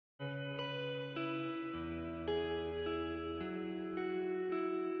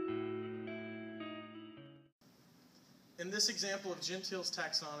In this example of Gentile's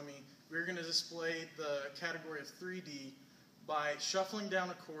taxonomy, we're going to display the category of 3D by shuffling down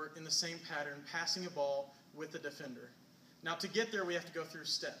a court in the same pattern, passing a ball with a defender. Now to get there we have to go through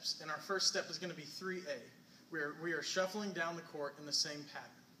steps, and our first step is going to be 3A, where we are shuffling down the court in the same pattern.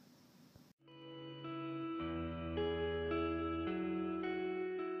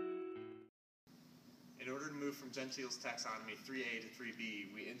 In order to move from Gentile's taxonomy 3A to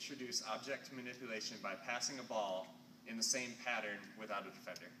 3B, we introduce object manipulation by passing a ball in the same pattern without a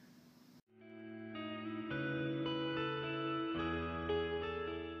defender.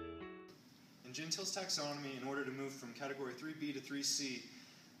 In Gentile's taxonomy, in order to move from category 3B to 3C,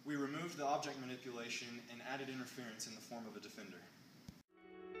 we removed the object manipulation and added interference in the form of a defender.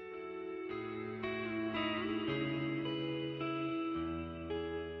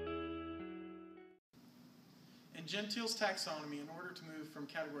 In Gentile's taxonomy, in order to move from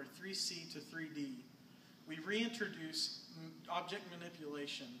category 3C to 3D, we reintroduce object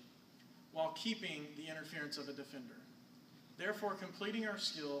manipulation while keeping the interference of a defender, therefore completing our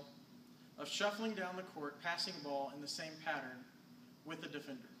skill of shuffling down the court, passing a ball in the same pattern with a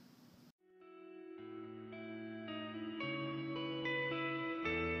defender.